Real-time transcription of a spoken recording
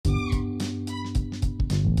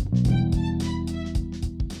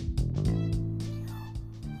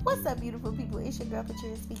What's up, beautiful people? It's your girl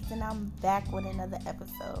Patricia Speaks, and I'm back with another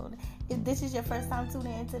episode. If this is your first time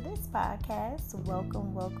tuning into this podcast,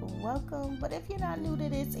 welcome. But if you're not new to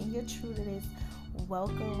this and you're true to this,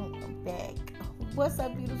 welcome back. What's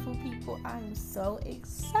up, beautiful people? I'm so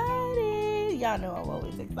excited. Y'all know I'm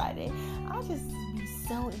always excited. I'll just be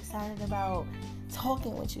so excited about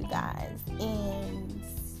talking with you guys and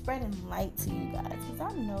spreading light to you guys, because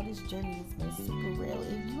I know this journey has been super real.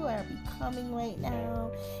 If you are becoming right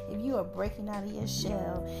now, if you are breaking out of your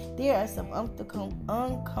shell, there are some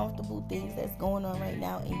uncomfortable things that's going on right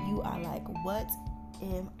now, and you are like, what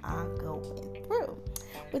am I going through?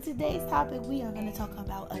 With today's topic, we are going to talk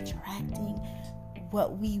about attracting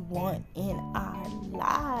what we want in our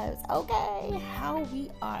lives, okay? How we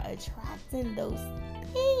are attracting those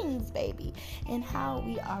things, baby, and how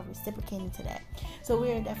we are reciprocating to that. So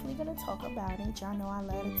we're definitely going to talk about it. Y'all know I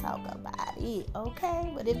love to talk about it,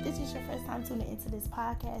 okay? But if this is your first time tuning into this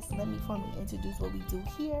podcast, let me formally introduce what we do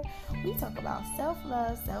here. We talk about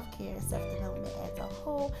self-love, self-care, self-development as a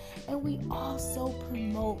whole, and we also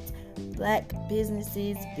promote Black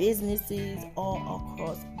businesses all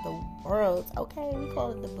across the world, okay? We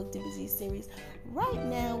call it the Book Division series. Right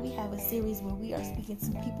now, we have a series where we are speaking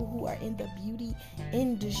to people who are in the beauty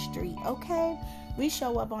industry, okay? We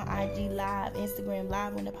show up on IG Live, Instagram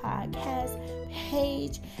Live on the podcast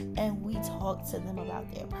page, and we talk to them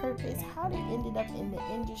about their purpose, how they ended up in the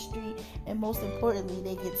industry, and most importantly,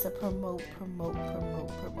 they get to promote.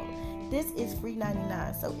 This is free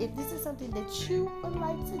 99, so if this is something that you would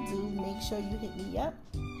like to do, make sure you hit me up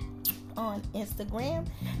on Instagram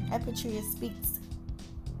at Patricia Speaks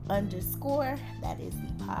 _ that is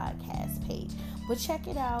the podcast page. But check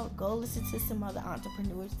it out. Go listen to some other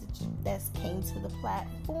entrepreneurs that came to the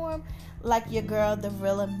platform, like your girl, The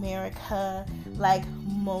Real America, like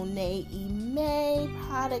Monet May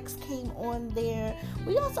products came on there.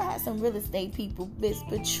 We also had some real estate people, Miss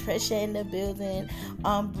Patricia in the building.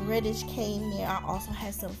 British came there. I also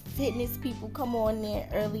had some fitness people come on there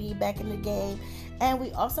early back in the game. And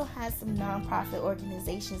we also had some nonprofit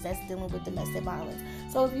organizations that's dealing with domestic violence.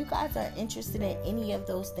 So if you guys are interested in any of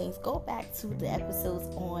those things, go back to the episodes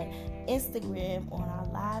on Instagram on our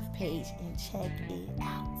live page and check it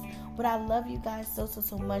out. But I love you guys so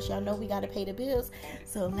much. Y'all know we got to pay the bills.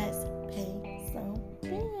 So let's pay some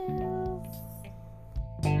bills.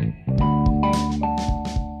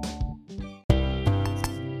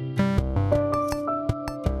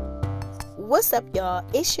 What's up, y'all?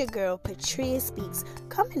 It's your girl, Patricia Speaks,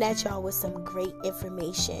 coming at y'all with some great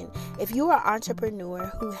information. If you are an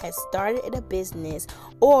entrepreneur who has started a business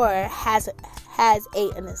or has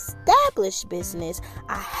an established business,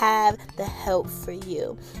 I have the help for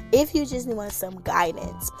you. If you just want some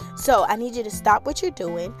guidance. So I need you to stop what you're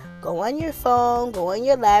doing, go on your phone, go on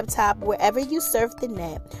your laptop, wherever you surf the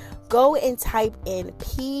net, go and type in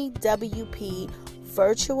PWP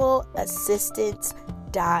Virtual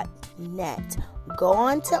Assistants.net. Go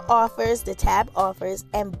on to offers, the tab offers,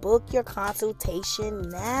 and book your consultation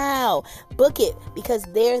now. Book it, because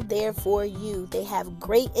they're there for you. They have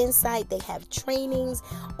great insight. They have trainings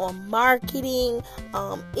on marketing.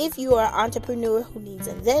 If you are an entrepreneur who needs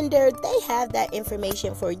a vendor, they have that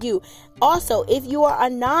information for you. Also, if you are a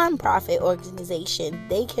nonprofit organization,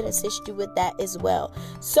 they can assist you with that as well.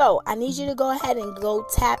 So I need you to go ahead and go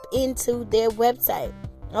tap into their website,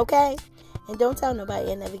 okay? And don't tell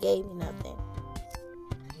nobody I never gave you nothing.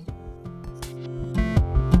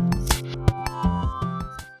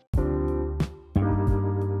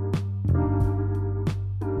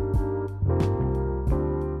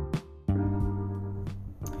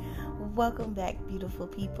 Welcome back, beautiful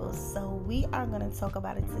people. So we are going to talk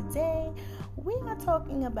about it today. We are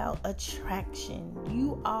talking about attraction.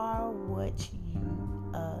 You are what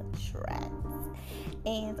you attract.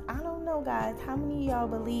 And I don't know, guys, how many of y'all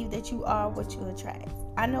believe that you are what you attract?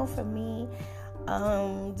 I know for me,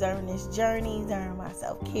 during this journey, during my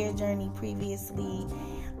self-care journey previously,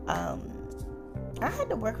 I had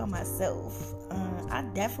to work on myself. I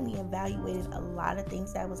definitely evaluated a lot of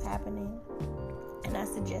things that was happening, and I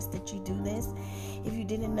suggest that you do this. If you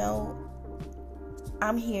didn't know,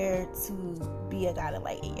 I'm here to be a guiding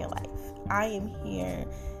light in your life. I am here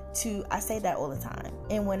I say that all the time.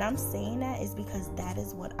 And when I'm saying that, it's because that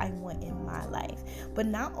is what I want in my life. But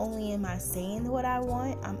not only am I saying what I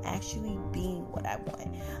want, I'm actually being what I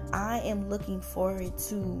want. I am looking forward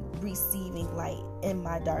to receiving light in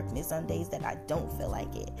my darkness on days that I don't feel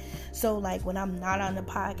like it. So like when I'm not on the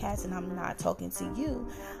podcast and I'm not talking to you,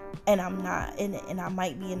 and I'm not and I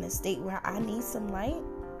might be in a state where I need some light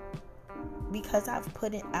because I've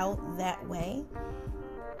put it out that way,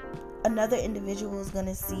 another individual is going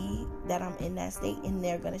to see that I'm in that state, and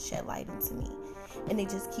they're going to shed light into me. And it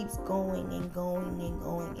just keeps going and going and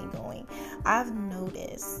going and going. I've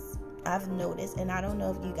noticed, and I don't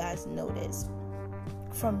know if you guys noticed,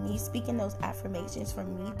 from me speaking those affirmations,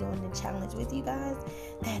 from me doing the challenge with you guys,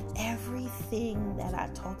 that everything that I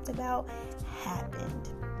talked about happened.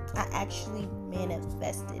 I actually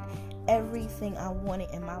manifested everything I wanted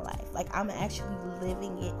in my life. Like, I'm actually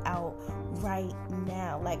living it out right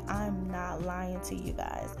now. Like, I'm not lying to you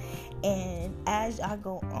guys. And as I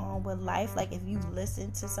go on with life, like, if you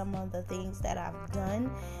listen to some of the things that I've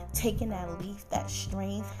done, taking that leap, that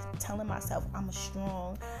strength, telling myself I'm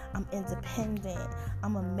strong, I'm independent,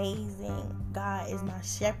 I'm amazing, God is my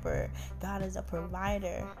shepherd, God is a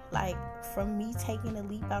provider. Like, from me taking a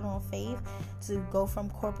leap out on faith to go from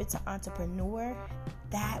corporate to entrepreneur,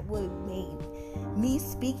 that would make me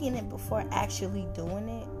speaking it before actually doing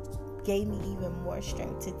it gave me even more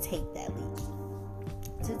strength to take that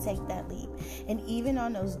leap. And even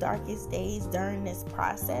on those darkest days during this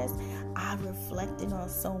process, I reflected on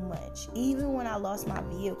so much. Even when I lost my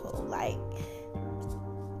vehicle, like,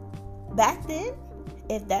 back then,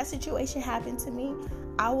 if that situation happened to me,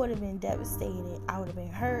 I would have been devastated, I would have been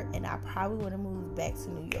hurt, and I probably would have moved back to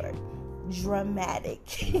New York. Dramatic.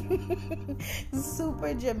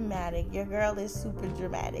 Super dramatic. Your girl is super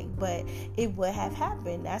dramatic, but it would have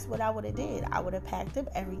happened. That's what I would have did. I would have packed up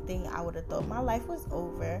everything. I would have thought my life was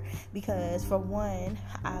over, because for one,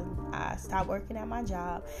 I stopped working at my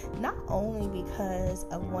job, not only because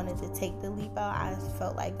I wanted to take the leap out. I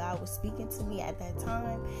felt like God was speaking to me at that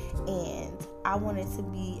time, and I wanted to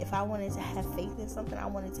be, if I wanted to have faith in something, I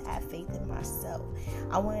wanted to have faith in myself.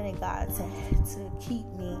 I wanted God to keep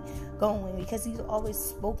me going, because He's always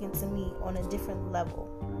spoken to me on a different level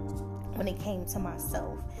when it came to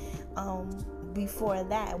myself. Before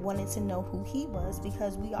that, I wanted to know who He was,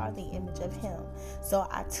 because we are the image of Him. So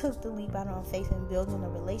I took the leap out on faith and building a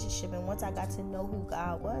relationship. And once I got to know who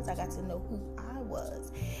God was, I got to know who I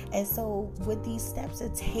was. And so with these steps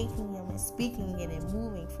of taking them and speaking it and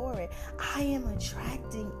moving forward, I am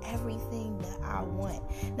attracting everything that I want.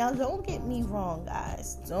 Now, don't get me wrong,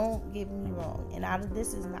 guys. Don't get me wrong. And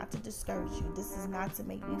this is not to discourage you. This is not to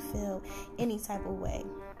make you feel any type of way.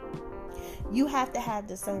 You have to have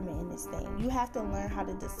discernment in this thing. You have to learn how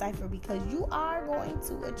to decipher, because you are going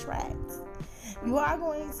to attract. You are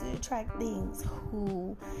going to attract things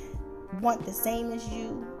who want the same as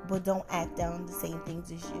you, but don't act on the same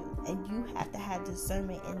things as you. And you have to have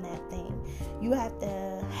discernment in that thing. You have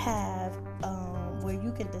to have where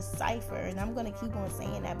you can decipher. And I'm going to keep on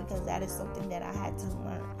saying that, because that is something that I had to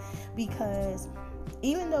learn. Because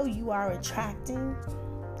even though you are attracting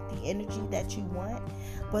the energy that you want,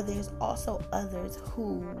 but there's also others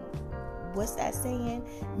who, what's that saying?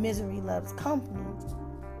 Misery loves company.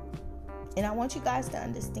 And I want you guys to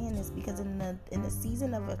understand this, because in the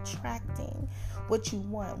season of attracting what you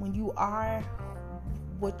want, when you are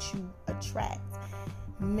what you attract,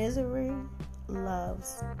 misery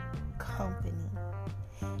loves company.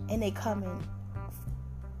 And they come in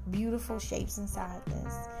beautiful shapes and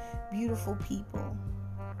sizes, beautiful people.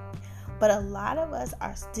 But a lot of us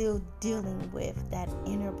are still dealing with that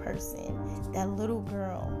inner person, that little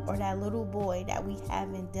girl or that little boy that we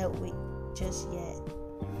haven't dealt with just yet.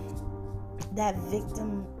 That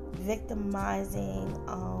victimizing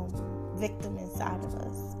victim inside of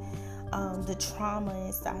us. The trauma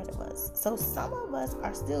inside of us. So some of us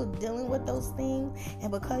are still dealing with those things,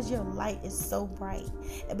 and because your light is so bright,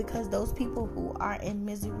 and because those people who are in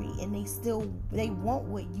misery and they want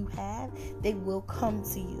what you have, they will come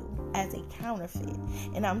to you as a counterfeit.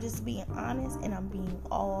 And I'm just being honest, and I'm being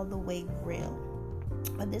all the way real.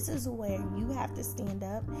 But this is where you have to stand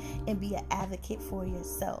up and be an advocate for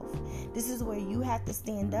yourself. This is where you have to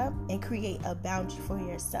stand up and create a boundary for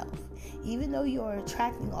yourself. Even though you're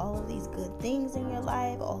attracting all of these good things in your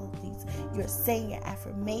life, all of these, you're saying your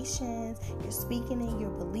affirmations, you're speaking it, you're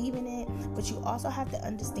believing it, but you also have to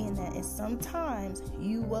understand that, and sometimes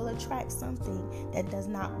you will attract something that does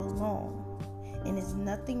not belong. And there's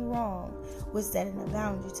nothing wrong with setting a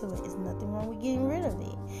boundary to it. There's nothing wrong with getting rid of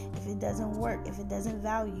it. If it doesn't work, if it doesn't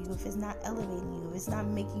value you, if it's not elevating you, if it's not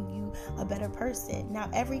making you a better person. Now,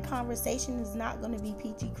 every conversation is not going to be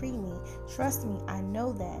peachy creamy. Trust me, I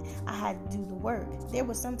know that. I had to do the work. There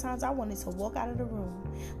were sometimes I wanted to walk out of the room,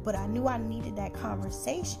 but I knew I needed that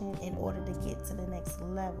conversation in order to get to the next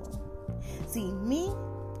level. See, me,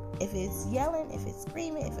 if it's yelling, if it's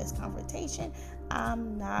screaming, if it's confrontation,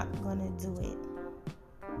 I'm not going to do it.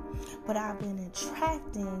 But I've been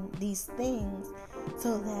attracting these things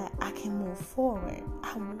so that I can move forward.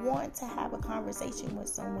 I want to have a conversation with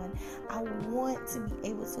someone. I want to be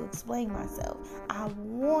able to explain myself. I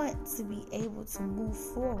want to be able to move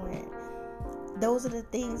forward. Those are the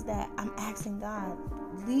things that I'm asking God,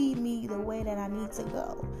 lead me the way that I need to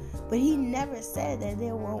go. But he never said that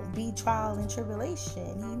there won't be trial and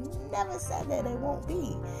tribulation. He never said that there won't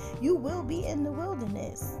be. You will be in the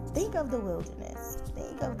wilderness. Think of the wilderness.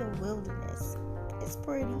 Think of the wilderness. It's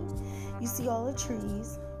pretty. You see all the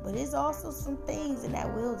trees, but there's also some things in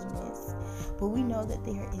that wilderness. But we know that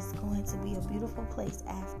there is going to be a beautiful place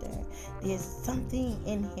after. There's something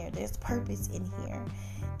in here. There's purpose in here.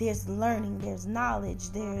 There's learning. There's knowledge.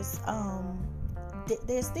 There's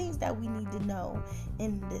things that we need to know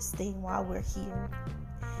in this thing while we're here.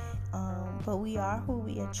 But we are who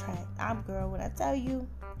we attract. I'm girl. When I tell you,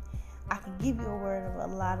 I can give you a word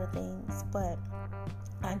of a lot of things, but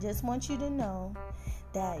I just want you to know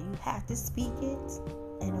that you have to speak it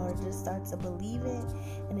in order to start to believe it.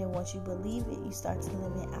 And then once you believe it, you start to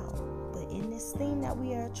live it out. But in this thing that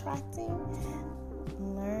we are attracting,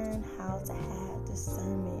 learn how to have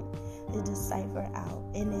discernment to decipher out.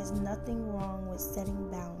 And there's nothing wrong with setting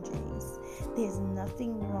boundaries. There's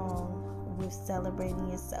nothing wrong with celebrating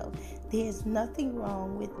yourself. There's nothing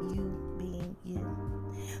wrong with you being you.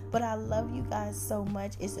 But I love you guys so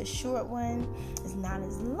much. It's a short one. It's not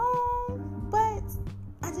as long, but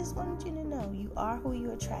I just wanted you to know you are who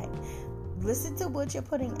you attract. Listen to what you're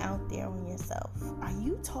putting out there on yourself. Are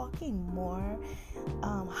you talking more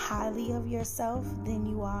highly of yourself than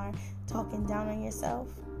you are talking down on yourself?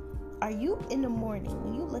 Are you in the morning,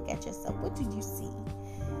 when you look at yourself, what do you see?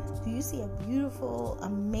 Do you see a beautiful,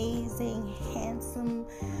 amazing, handsome,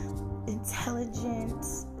 intelligent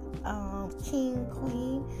king,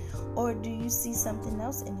 queen? Or do you see something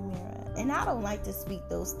else in the mirror? And I don't like to speak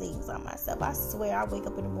those things on myself. I swear, I wake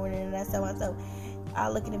up in the morning and I tell myself, I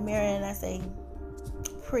look in the mirror and I say,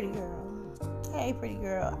 pretty girl. Hey, pretty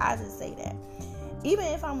girl. I just say that. Even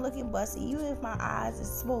if I'm looking busty, even if my eyes are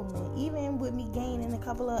swollen, even with me gaining a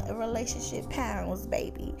couple of relationship pounds,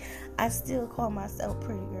 baby, I still call myself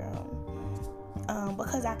pretty girl.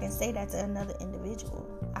 Because I can say that to another individual.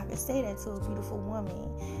 I can say that to a beautiful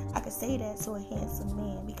woman. I can say that to a handsome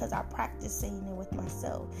man because I practice saying it with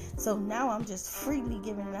myself. So now I'm just freely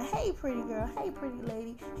giving it a, hey, pretty girl, hey, pretty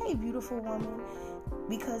lady, hey, beautiful woman,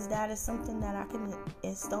 because that is something that I can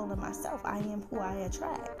install in myself. I am who I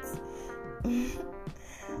attract.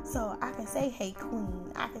 So I can say, hey,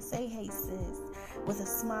 queen. I can say, hey, sis, with a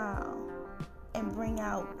smile and bring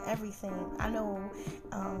out everything. I know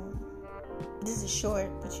this is short,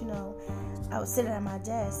 but I was sitting at my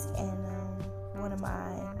desk and one of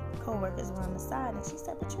my co-workers were on the side and she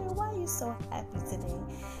said, Patria, why are you so happy today?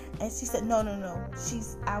 And she said, no.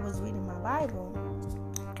 I was reading my Bible.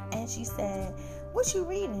 And she said, what you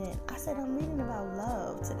reading? I said, I'm reading about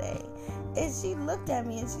love today. And she looked at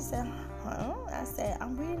me and she said, huh? I said,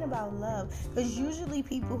 I'm reading about love. Because usually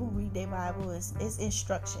people who read their Bible is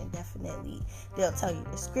instruction, definitely. They'll tell you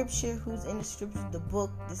the scripture, who's in the scripture, the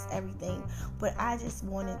book, this everything. But I just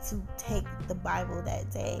wanted to take the Bible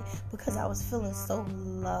that day because I was feeling so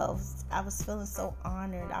loved. I was feeling so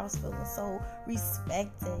honored. I was feeling so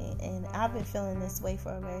respected. And I've been feeling this way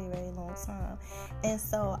for a very, very long time. And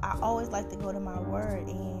so I always like to go to my word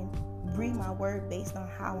and read my word based on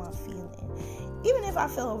how I'm feeling. Even if I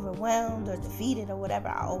feel overwhelmed or defeated or whatever,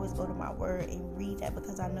 I always go to my word and read that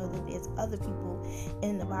because I know that there's other people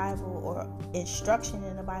in the Bible or instruction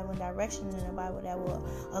in the Bible and direction in the Bible that will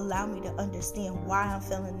allow me to understand why I'm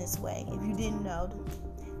feeling this way. If you didn't know,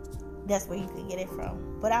 that's where you could get it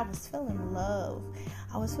from. But I was feeling love.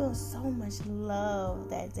 I was feeling so much love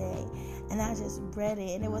that day. And I just read it.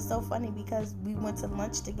 And it was so funny because we went to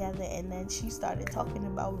lunch together and then she started talking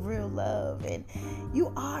about real love. And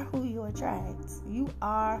you are who you attract. You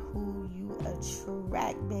are who you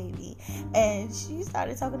attract, baby. And she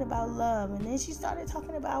started talking about love. And then she started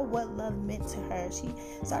talking about what love meant to her. She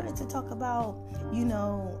started to talk about,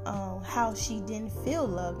 how she didn't feel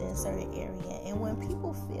loved in a certain area. And when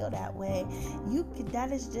people feel that way,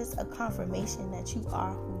 that is just a confirmation that you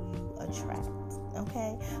are who you attract.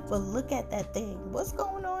 Okay, but look at that thing. What's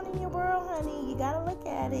going on in your world, honey? You gotta look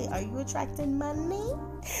at it. Are you attracting money?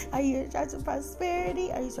 Are you attracting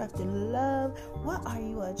prosperity? Are you attracting love? What are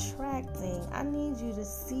you attracting? I need you to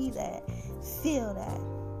see that, feel that,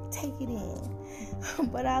 take it in.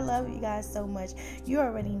 But I love you guys so much. You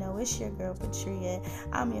already know it's your girl Patria.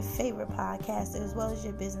 I'm your favorite podcaster as well as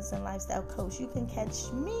your business and lifestyle coach. You can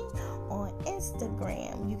catch me on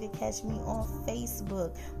Instagram. You can catch me on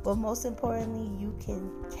Facebook. But most importantly, you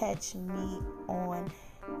can catch me on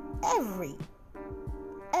every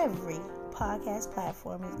podcast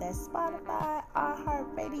platform. If that's Spotify,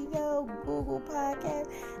 iHeartRadio, Google Podcast,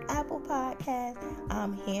 Apple Podcast,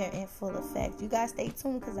 I'm here in full effect. You guys stay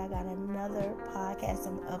tuned because I got another podcast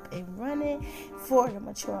I'm up and running for the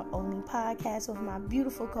Mature Only Podcast with my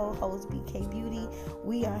beautiful co-host BK Beauty.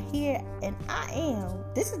 We are here, and I am.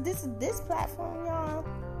 This platform,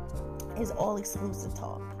 y'all, is all exclusive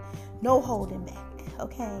talk. No holding back.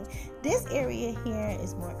 Okay, this area here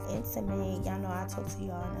is more intimate. Y'all know I talk to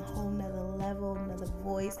y'all on a whole nother level, another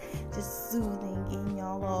voice, just soothing, getting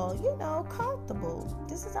y'all all, comfortable.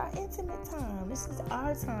 This is our intimate time. This is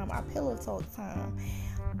our time, our pillow talk time.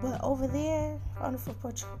 But over there, on the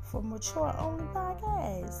for Mature Only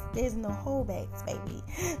Podcast, there's no holdbacks, baby.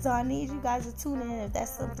 So I need you guys to tune in if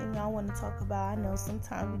that's something y'all want to talk about. I know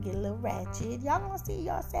sometimes we get a little ratchet. Y'all gonna see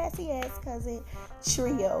y'all sassy ass cousin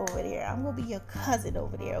Tria over there. I'm gonna be your cousin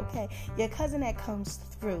over there, okay? Your cousin that comes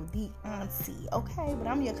through, the auntie, okay? But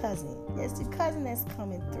I'm your cousin. It's the cousin that's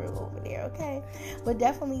coming through over there, okay? But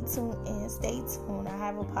definitely tune in. Stay tuned. I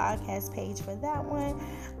have a podcast page for that one.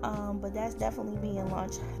 But that's definitely being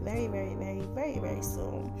launched very, very, very, very, very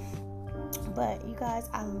soon. But you guys,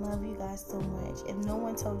 I love you guys so much. If no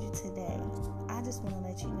one told you today, I just want to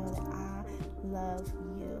let you know that I love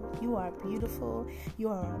you. You are beautiful. You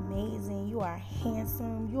are amazing. You are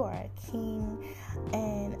handsome. You are a king.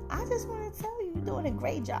 And I just want to tell you, you're doing a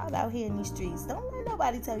great job out here in these streets. Don't let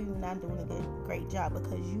nobody tell you you're not doing a great job,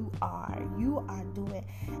 because you are. You are doing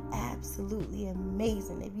absolutely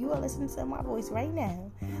amazing. If you are listening to my voice right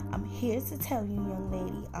now, I'm here to tell you, young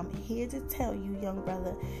lady, I'm here to tell you, young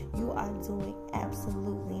brother, you are doing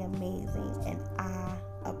absolutely amazing, and I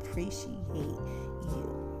appreciate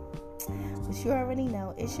you. But you already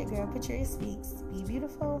know, it's your girl Patricia Speaks. Be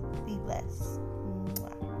beautiful, be blessed.